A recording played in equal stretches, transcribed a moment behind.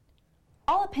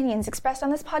All opinions expressed on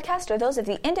this podcast are those of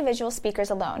the individual speakers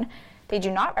alone. They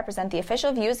do not represent the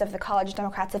official views of the College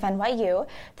Democrats of NYU,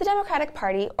 the Democratic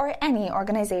Party, or any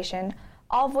organization.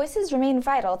 All voices remain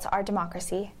vital to our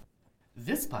democracy.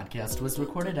 This podcast was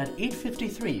recorded at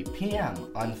 8:53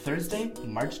 p.m. on Thursday,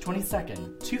 March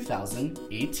 22nd,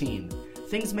 2018.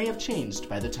 Things may have changed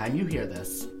by the time you hear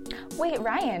this. Wait,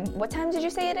 Ryan, what time did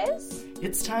you say it is?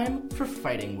 It's time for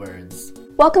Fighting Words.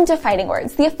 Welcome to Fighting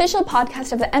Words, the official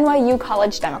podcast of the NYU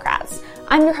College Democrats.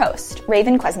 I'm your host,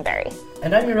 Raven Quesenberry.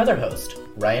 And I'm your other host,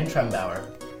 Ryan Trumbauer.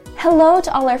 Hello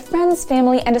to all our friends,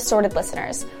 family, and assorted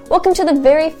listeners. Welcome to the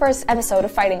very first episode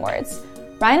of Fighting Words.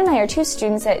 Ryan and I are two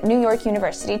students at New York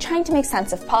University trying to make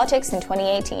sense of politics in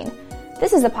 2018.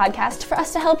 This is a podcast for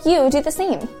us to help you do the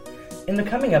same. In the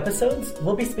coming episodes,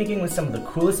 we'll be speaking with some of the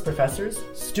coolest professors,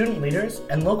 student leaders,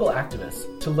 and local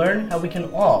activists to learn how we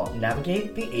can all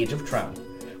navigate the age of Trump.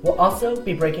 We'll also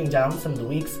be breaking down some of the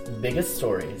week's biggest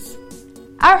stories.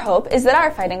 Our hope is that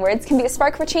our fighting words can be a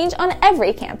spark for change on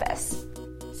every campus.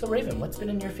 So Raven, what's been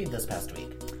in your feed this past week?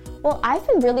 Well, I've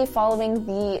been really following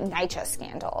the NYCHA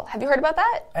scandal. Have you heard about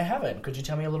that? I haven't. Could you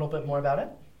tell me a little bit more about it?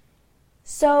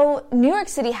 So, New York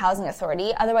City Housing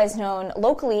Authority, otherwise known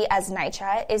locally as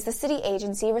NYCHA, is the city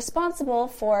agency responsible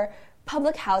for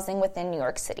public housing within New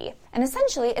York City. And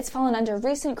essentially, it's fallen under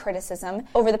recent criticism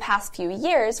over the past few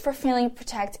years for failing to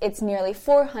protect its nearly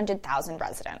 400,000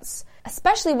 residents.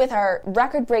 Especially with our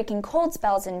record-breaking cold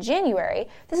spells in January,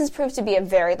 this has proved to be a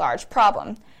very large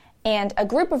problem. And a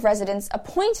group of residents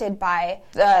appointed by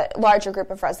the larger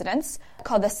group of residents,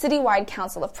 called the Citywide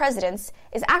Council of Presidents,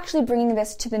 is actually bringing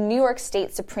this to the New York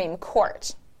State Supreme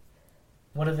Court.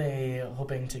 What are they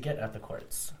hoping to get at the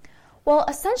courts? Well,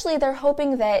 essentially, they're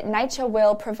hoping that NYCHA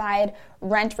will provide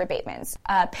rent rebatements,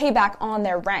 payback on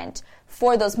their rent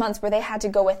for those months where they had to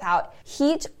go without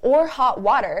heat or hot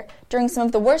water during some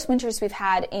of the worst winters we've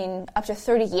had in up to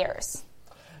 30 years.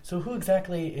 So who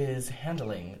exactly is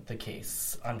handling the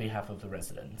case on behalf of the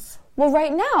residents? Well,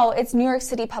 right now, it's New York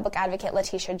City Public Advocate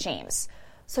Letitia James.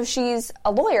 So she's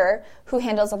a lawyer who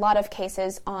handles a lot of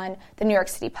cases on the New York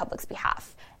City public's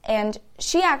behalf. And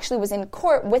she actually was in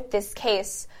court with this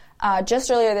case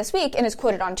just earlier this week and is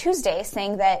quoted on Tuesday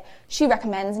saying that she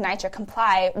recommends NYCHA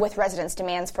comply with residents'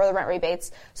 demands for the rent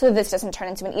rebates so that this doesn't turn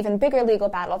into an even bigger legal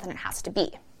battle than it has to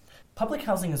be. Public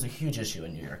housing is a huge issue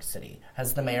in New York City.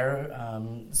 Has the mayor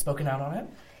spoken out on it?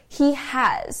 He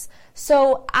has.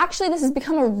 So actually this has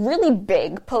become a really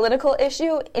big political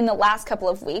issue in the last couple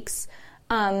of weeks,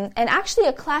 and actually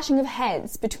a clashing of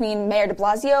heads between Mayor de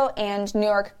Blasio and New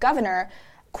York Governor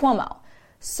Cuomo.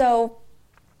 So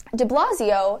de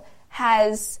Blasio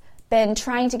has been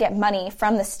trying to get money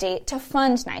from the state to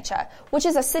fund NYCHA, which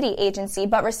is a city agency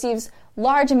but receives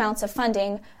large amounts of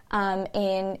funding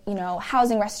in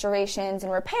housing restorations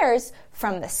and repairs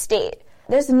from the state.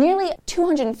 There's nearly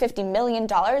 $250 million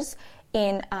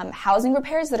in housing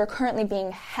repairs that are currently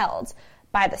being held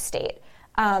by the state.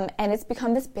 And it's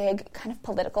become this big kind of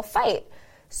political fight.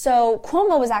 So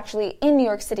Cuomo was actually in New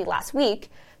York City last week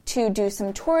to do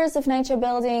some tours of NYCHA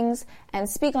buildings and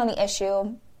speak on the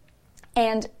issue.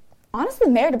 And honestly,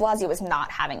 Mayor de Blasio was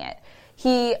not having it.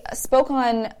 He spoke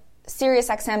on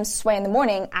SiriusXM's Sway in the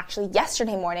Morning, actually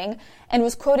yesterday morning, and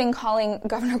was calling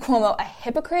Governor Cuomo a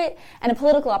hypocrite and a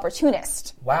political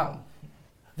opportunist. Wow.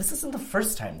 This isn't the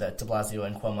first time that de Blasio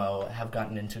and Cuomo have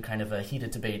gotten into kind of a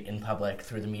heated debate in public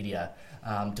through the media.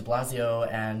 De Blasio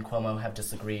and Cuomo have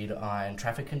disagreed on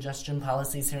traffic congestion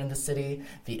policies here in the city,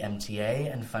 the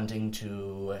MTA and funding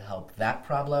to help that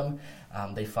problem.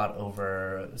 They fought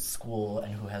over school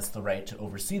and who has the right to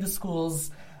oversee the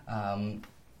schools.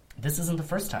 This isn't the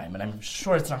first time, and I'm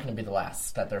sure it's not going to be the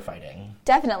last that they're fighting.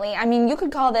 Definitely. I mean, you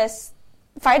could call this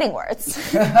fighting words.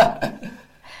 You're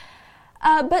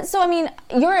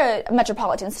a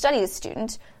Metropolitan Studies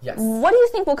student. Yes. What do you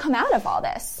think will come out of all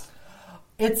this?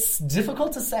 It's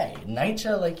difficult to say.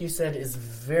 NYCHA, like you said, is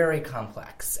very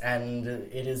complex, and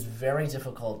it is very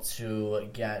difficult to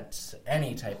get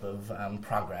any type of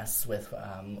progress with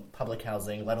public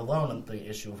housing, let alone the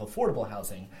issue of affordable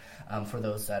housing for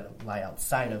those that lie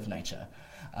outside of NYCHA.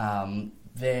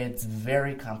 It's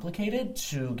very complicated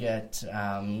to get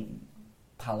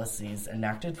policies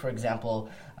enacted. For example,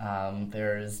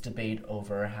 there's debate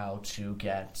over how to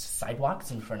get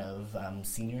sidewalks in front of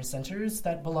senior centers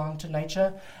that belong to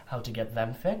NYCHA, how to get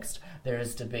them fixed.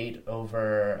 There's debate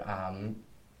over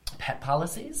pet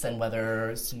policies and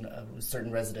whether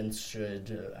certain residents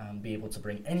should be able to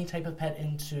bring any type of pet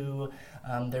into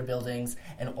their buildings.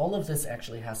 And all of this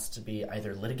actually has to be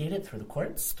either litigated through the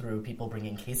courts, through people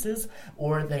bringing cases,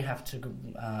 or it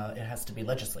has to be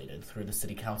legislated through the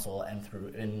city council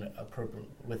and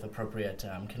with appropriate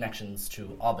connections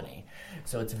to Albany.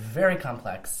 So it's very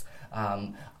complex.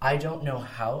 I don't know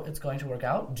how it's going to work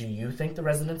out. Do you think the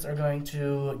residents are going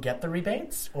to get the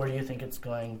rebates, or do you think it's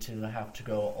going to have to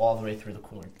go all the way through the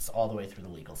courts, all the way through the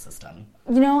legal system?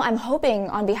 I'm hoping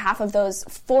on behalf of those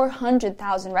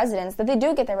 400,000 residents that they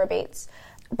do get their rebates.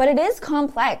 But it is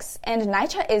complex, and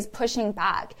NYCHA is pushing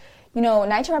back.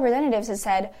 NYCHA representatives have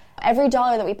said every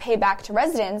dollar that we pay back to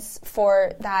residents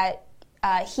for that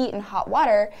heat and hot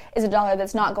water is a dollar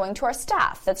that's not going to our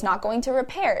staff, that's not going to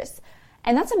repairs.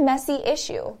 And that's a messy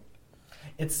issue.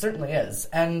 It certainly is.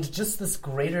 And just this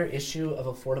greater issue of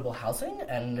affordable housing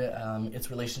and its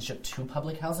relationship to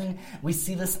public housing, we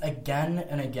see this again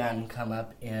and again come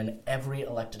up in every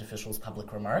elected official's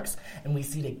public remarks, and we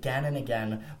see it again and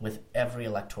again with every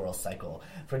electoral cycle.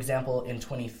 For example, in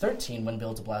 2013, when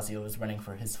Bill de Blasio was running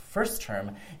for his first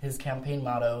term, his campaign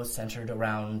motto centered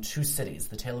around two cities,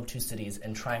 the tale of two cities,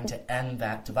 and trying to end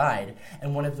that divide.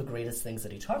 And one of the greatest things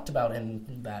that he talked about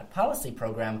in that policy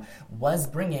program was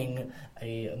bringing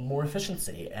more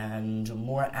efficiency and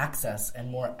more access and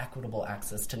more equitable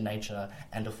access to NYCHA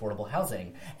and affordable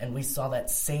housing. And we saw that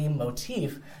same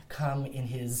motif come in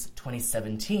his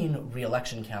 2017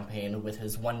 re-election campaign with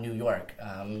his One New York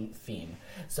theme.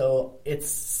 So it's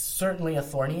certainly a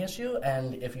thorny issue,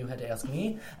 and if you had to ask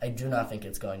me, I do not think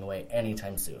it's going away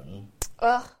anytime soon.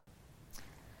 Ugh.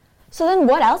 So then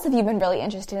what else have you been really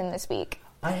interested in this week?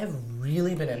 I have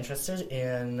really been interested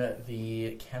in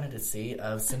the candidacy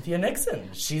of Cynthia Nixon.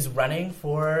 She's running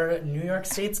for New York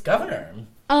State's governor.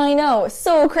 I know,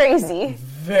 so crazy.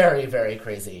 Very, very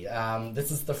crazy.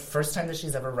 This is the first time that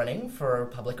she's ever running for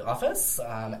public office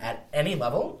at any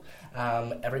level.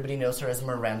 Everybody knows her as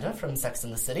Miranda from Sex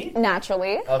and the City.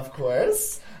 Naturally. Of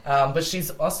course. But she's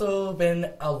also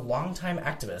been a longtime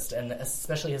activist, and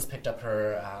especially has picked up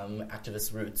her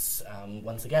activist roots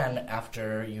once again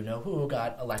after you-know-who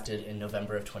got elected in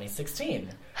November of 2016.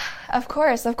 Of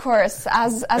course. As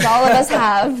all of us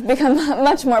have become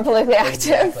much more politically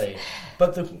active. Exactly.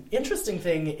 But the interesting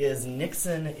thing is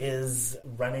Nixon is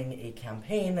running a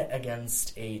campaign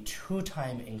against a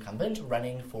two-time incumbent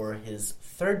running for his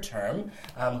third term,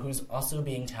 who's also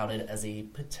being touted as a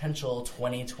potential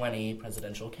 2020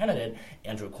 presidential candidate,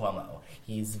 Andrew Cuomo.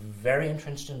 He's very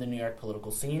entrenched in the New York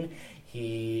political scene.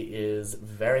 He is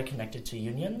very connected to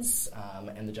unions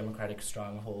and the Democratic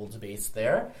stronghold base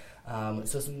there.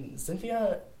 So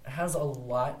Cynthia has a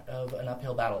lot of an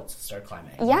uphill battle to start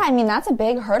climbing. Yeah, that's a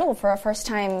big hurdle for a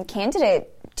first-time candidate.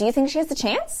 Do you think she has a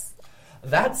chance?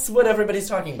 That's what everybody's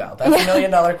talking about. That's the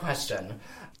million-dollar question.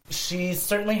 She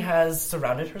certainly has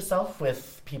surrounded herself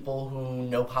with people who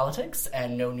know politics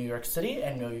and know New York City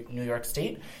and know New York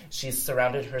State. She's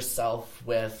surrounded herself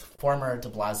with former de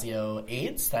Blasio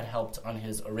aides that helped on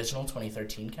his original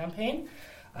 2013 campaign.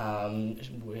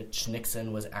 Which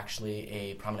Nixon was actually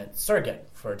a prominent surrogate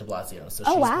for de Blasio. So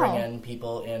she's bringing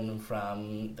people in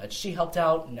from that she helped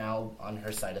out now on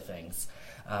her side of things.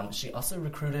 She also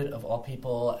recruited, of all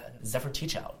people, Zephyr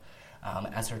Teachout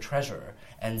as her treasurer.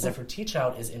 And Zephyr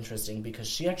Teachout is interesting because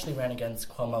she actually ran against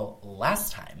Cuomo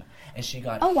last time, and she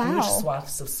got huge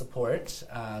swaths of support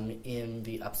in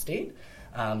the upstate.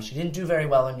 She didn't do very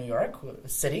well in New York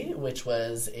City, which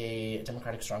was a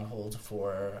Democratic stronghold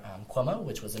for Cuomo,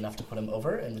 which was enough to put him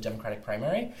over in the Democratic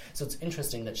primary. So it's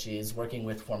interesting that she's working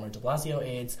with former de Blasio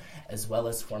aides as well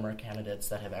as former candidates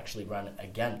that have actually run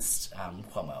against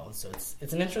Cuomo. So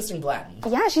it's an interesting blend.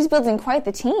 Yeah, she's building quite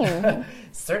the team.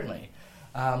 Certainly.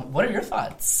 What are your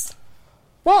thoughts?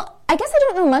 Well, I guess I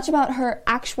don't know much about her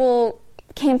actual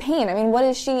campaign. What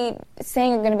is she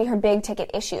saying are going to be her big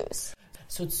ticket issues?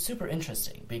 So it's super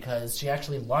interesting because she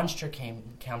actually launched her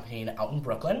campaign out in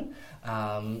Brooklyn.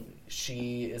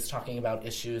 She is talking about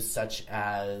issues such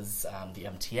as the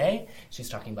MTA. She's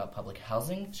talking about public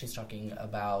housing. She's talking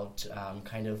about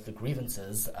kind of the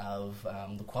grievances of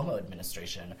the Cuomo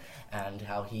administration and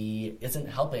how he isn't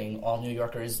helping all New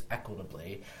Yorkers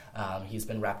equitably. He's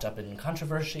been wrapped up in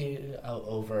controversy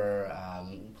over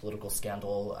political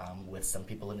scandal with some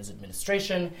people in his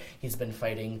administration. He's been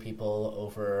fighting people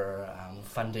over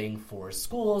funding for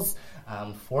schools,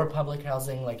 for public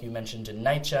housing, like you mentioned in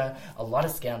NYCHA, a lot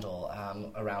of scandal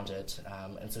around it.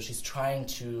 And so she's trying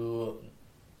to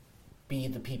be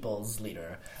the people's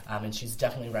leader, and she's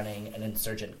definitely running an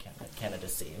insurgent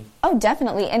candidacy. Oh,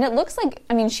 definitely. And it looks like,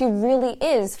 I mean, she really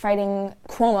is fighting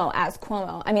Cuomo as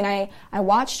Cuomo. I mean, I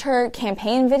watched her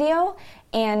campaign video,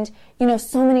 and, you know,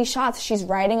 so many shots. She's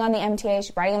riding on the MTA,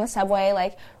 she's riding on the subway,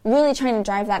 like, really trying to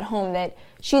drive that home that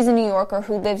she's a New Yorker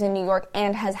who lives in New York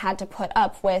and has had to put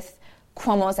up with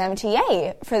Cuomo's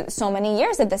MTA for so many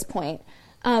years at this point.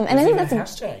 And I think that's a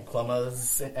hashtag,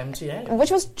 Cuomo's MTA. Which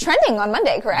was trending on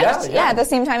Monday, correct? Yeah, at the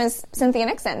same time as Cynthia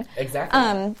Nixon.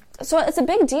 Exactly. So it's a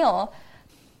big deal.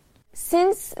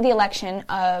 Since the election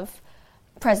of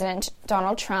President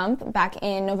Donald Trump back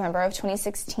in November of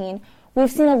 2016,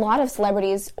 we've seen a lot of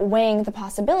celebrities weighing the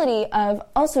possibility of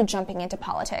also jumping into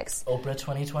politics. Oprah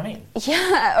 2020.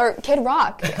 Yeah, or Kid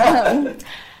Rock.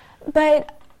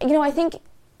 But, you know, I think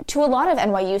to a lot of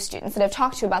NYU students that I've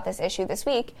talked to about this issue this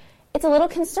week, it's a little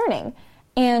concerning.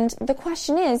 And the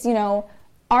question is, you know,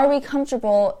 are we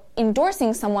comfortable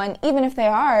endorsing someone, even if they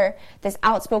are this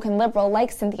outspoken liberal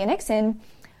like Cynthia Nixon,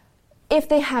 if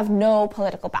they have no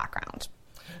political background?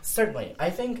 Certainly.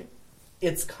 I think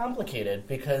it's complicated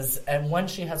because, and one,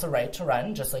 she has a right to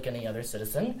run, just like any other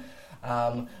citizen.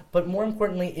 But more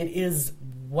importantly, it is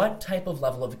what type of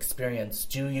level of experience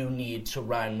do you need to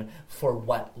run for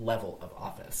what level of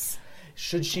office?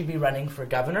 Should she be running for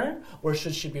governor, or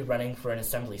should she be running for an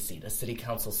assembly seat, a city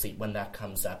council seat when that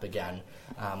comes up again?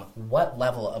 What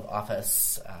level of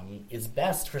office is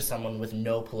best for someone with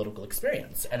no political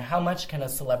experience? And how much can a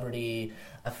celebrity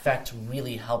effect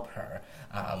really help her?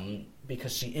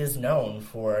 Because she is known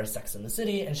for Sex and the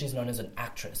City, and she's known as an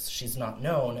actress. She's not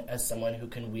known as someone who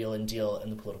can wheel and deal in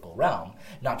the political realm.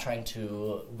 Not trying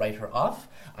to write her off.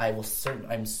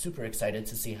 I'm super excited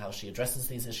to see how she addresses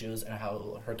these issues and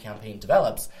how her campaign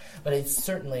develops, but it's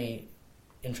certainly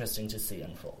interesting to see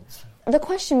unfold. The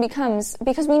question becomes,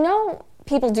 because we know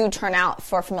people do turn out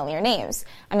for familiar names.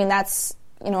 I mean, that's,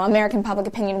 you know, American Public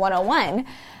Opinion 101.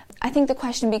 I think the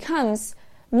question becomes,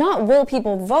 not will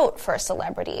people vote for a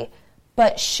celebrity,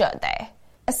 but should they?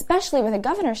 Especially with a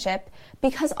governorship,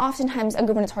 because oftentimes a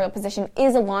gubernatorial position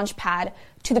is a launch pad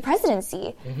to the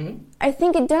presidency. Mm-hmm. I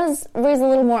think it does raise a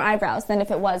little more eyebrows than if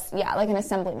it was, like an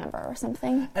assembly member or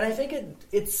something. And I think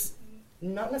it's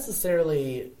not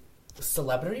necessarily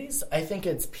celebrities. I think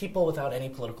it's people without any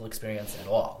political experience at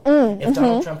all. If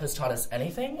Donald Trump has taught us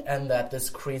anything, and that this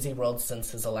crazy world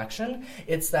since his election,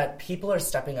 it's that people are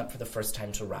stepping up for the first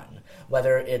time to run.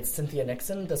 Whether it's Cynthia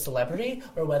Nixon, the celebrity,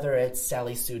 or whether it's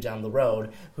Sally Sue down the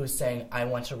road who's saying, I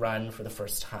want to run for the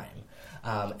first time.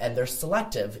 And they're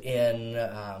selective in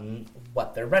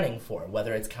what they're running for,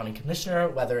 whether it's county commissioner,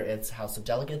 whether it's House of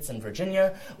Delegates in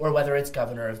Virginia, or whether it's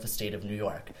governor of the state of New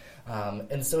York.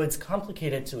 And so it's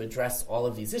complicated to address all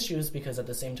of these issues because at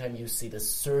the same time you see this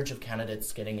surge of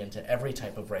candidates getting into every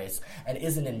type of race, and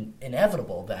isn't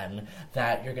inevitable then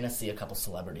that you're going to see a couple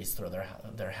celebrities throw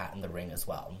their hat in the ring as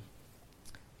well.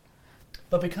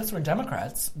 But because we're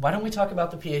Democrats, why don't we talk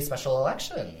about the PA special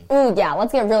election? Ooh, yeah,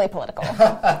 let's get really political.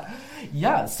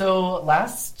 Yeah, so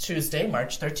last Tuesday,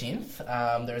 March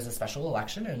 13th, there was a special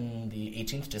election in the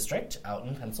 18th District out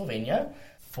in Pennsylvania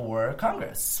for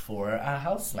Congress, for a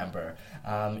House member.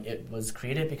 It was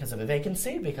created because of a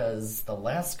vacancy, because the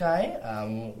last guy,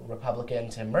 Republican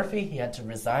Tim Murphy, he had to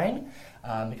resign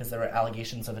because there were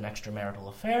allegations of an extramarital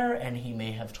affair, and he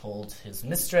may have told his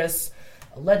mistress,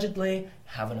 allegedly,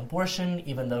 have an abortion,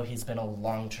 even though he's been a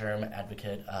long-term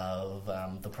advocate of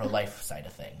the pro-life side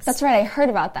of things. That's right, I heard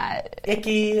about that.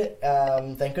 Icky,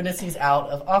 thank goodness he's out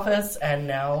of office, and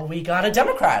now we got a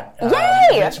Democrat.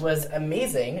 Yay! Which was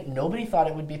amazing. Nobody thought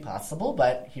it would be possible,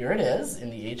 but here it is. In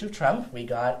the age of Trump, we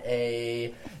got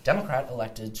a Democrat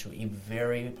elected to a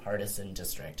very partisan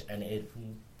district, and it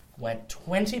went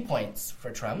 20 points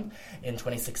for Trump in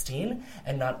 2016,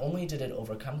 and not only did it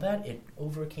overcome that, it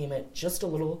overcame it just a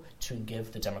little to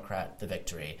give the Democrat the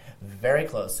victory. Very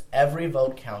close. Every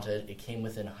vote counted. It came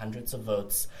within hundreds of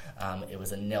votes. It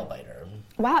was a nail-biter.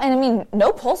 Wow, and I mean,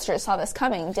 no pollsters saw this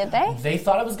coming, did they? They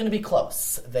thought it was going to be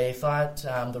close. They thought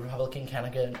the Republican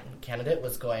candidate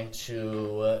was going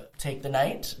to take the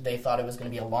night. They thought it was going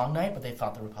to be a long night, but they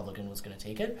thought the Republican was going to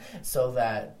take it, so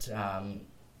that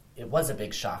it was a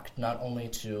big shock, not only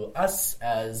to us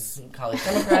as college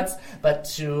Democrats, but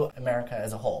to America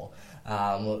as a whole.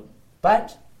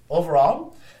 But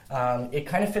overall, it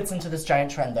kind of fits into this giant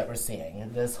trend that we're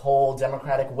seeing. This whole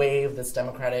Democratic wave, this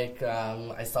Democratic,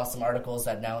 I saw some articles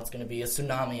that now it's going to be a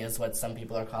tsunami is what some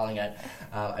people are calling it.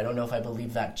 I don't know if I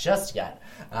believe that just yet.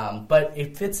 But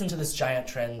it fits into this giant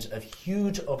trend of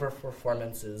huge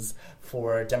overperformances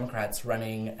for Democrats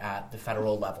running at the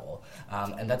federal level.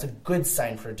 And that's a good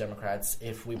sign for Democrats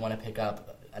if we want to pick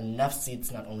up enough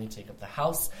seats not only to take up the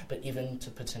House, but even to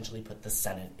potentially put the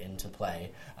Senate into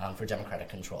play for Democratic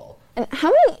control. And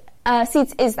how many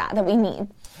seats is that we need?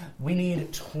 We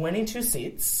need 22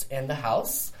 seats in the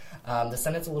House. The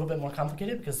Senate's a little bit more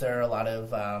complicated because there are a lot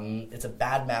of, it's a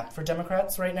bad map for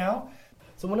Democrats right now.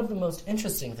 So one of the most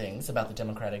interesting things about the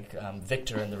Democratic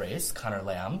victor in the race, Conor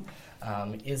Lamb,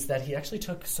 is that he actually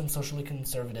took some socially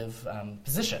conservative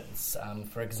positions.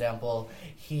 For example,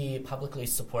 he publicly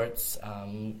supports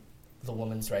the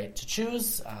woman's right to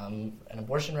choose and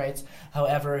abortion rights.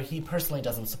 However, he personally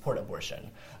doesn't support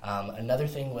abortion. Another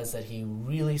thing was that he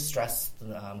really stressed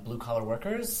blue-collar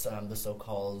workers, the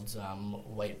so-called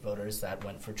white voters that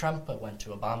went for Trump but went to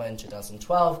Obama in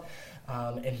 2012.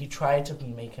 And he tried to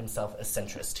make himself a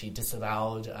centrist. He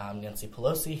disavowed Nancy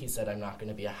Pelosi. He said, I'm not going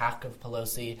to be a hack of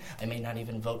Pelosi. I may not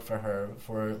even vote for her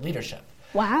for leadership.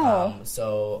 Wow.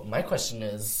 So my question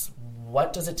is,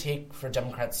 what does it take for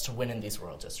Democrats to win in these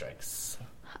rural districts?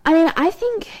 I mean, I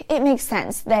think it makes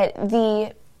sense that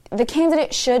the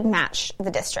candidate should match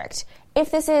the district.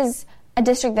 If this is a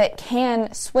district that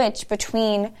can switch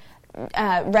between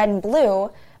red and blue,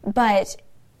 but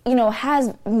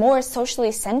has more socially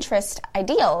centrist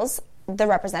ideals, the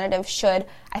representative should,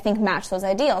 I think, match those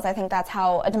ideals. I think that's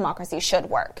how a democracy should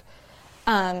work.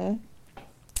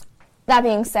 That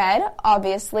being said,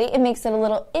 obviously, it makes it a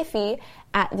little iffy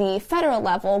at the federal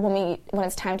level when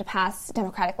it's time to pass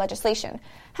democratic legislation.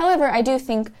 However, I do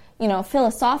think,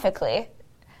 philosophically,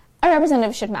 a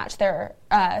representative should match their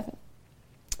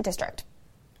district.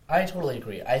 I totally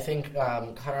agree. I think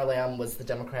Conor Lamb was the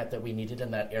Democrat that we needed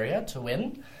in that area to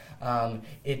win.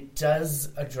 It does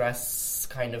address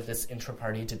kind of this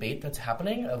intra-party debate that's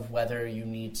happening of whether you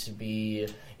need to be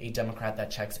a Democrat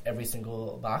that checks every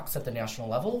single box at the national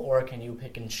level, or can you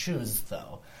pick and choose,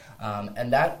 though?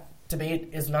 And that debate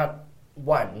is not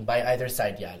won by either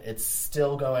side yet. It's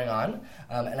still going on,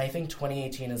 and I think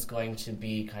 2018 is going to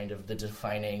be kind of the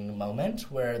defining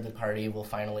moment where the party will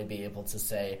finally be able to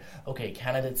say, okay,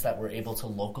 candidates that were able to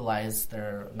localize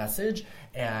their message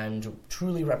and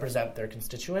truly represent their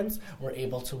constituents were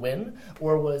able to win,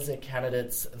 or was it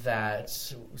candidates that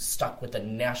stuck with the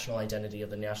national identity of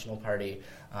the national party?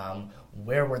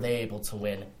 Where were they able to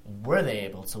win? Were they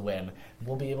able to win?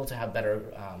 We'll be able to have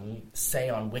better say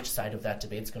on which side of that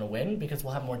debate's going to win because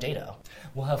we'll have more data.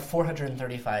 We'll have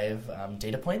 435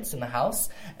 data points in the House,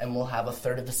 and we'll have a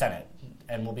third of the Senate.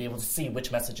 And we'll be able to see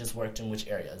which messages worked in which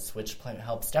areas, which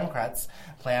helps Democrats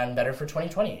plan better for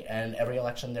 2020 and every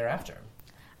election thereafter.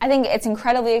 I think it's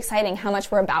incredibly exciting how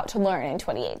much we're about to learn in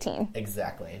 2018.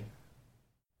 Exactly.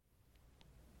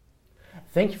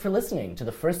 Thank you for listening to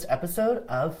the first episode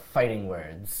of Fighting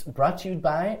Words, brought to you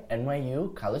by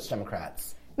NYU College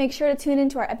Democrats. Make sure to tune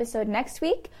into our episode next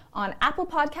week on Apple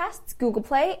Podcasts, Google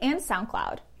Play, and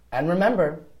SoundCloud. And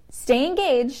remember, stay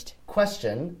engaged.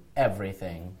 Question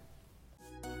everything.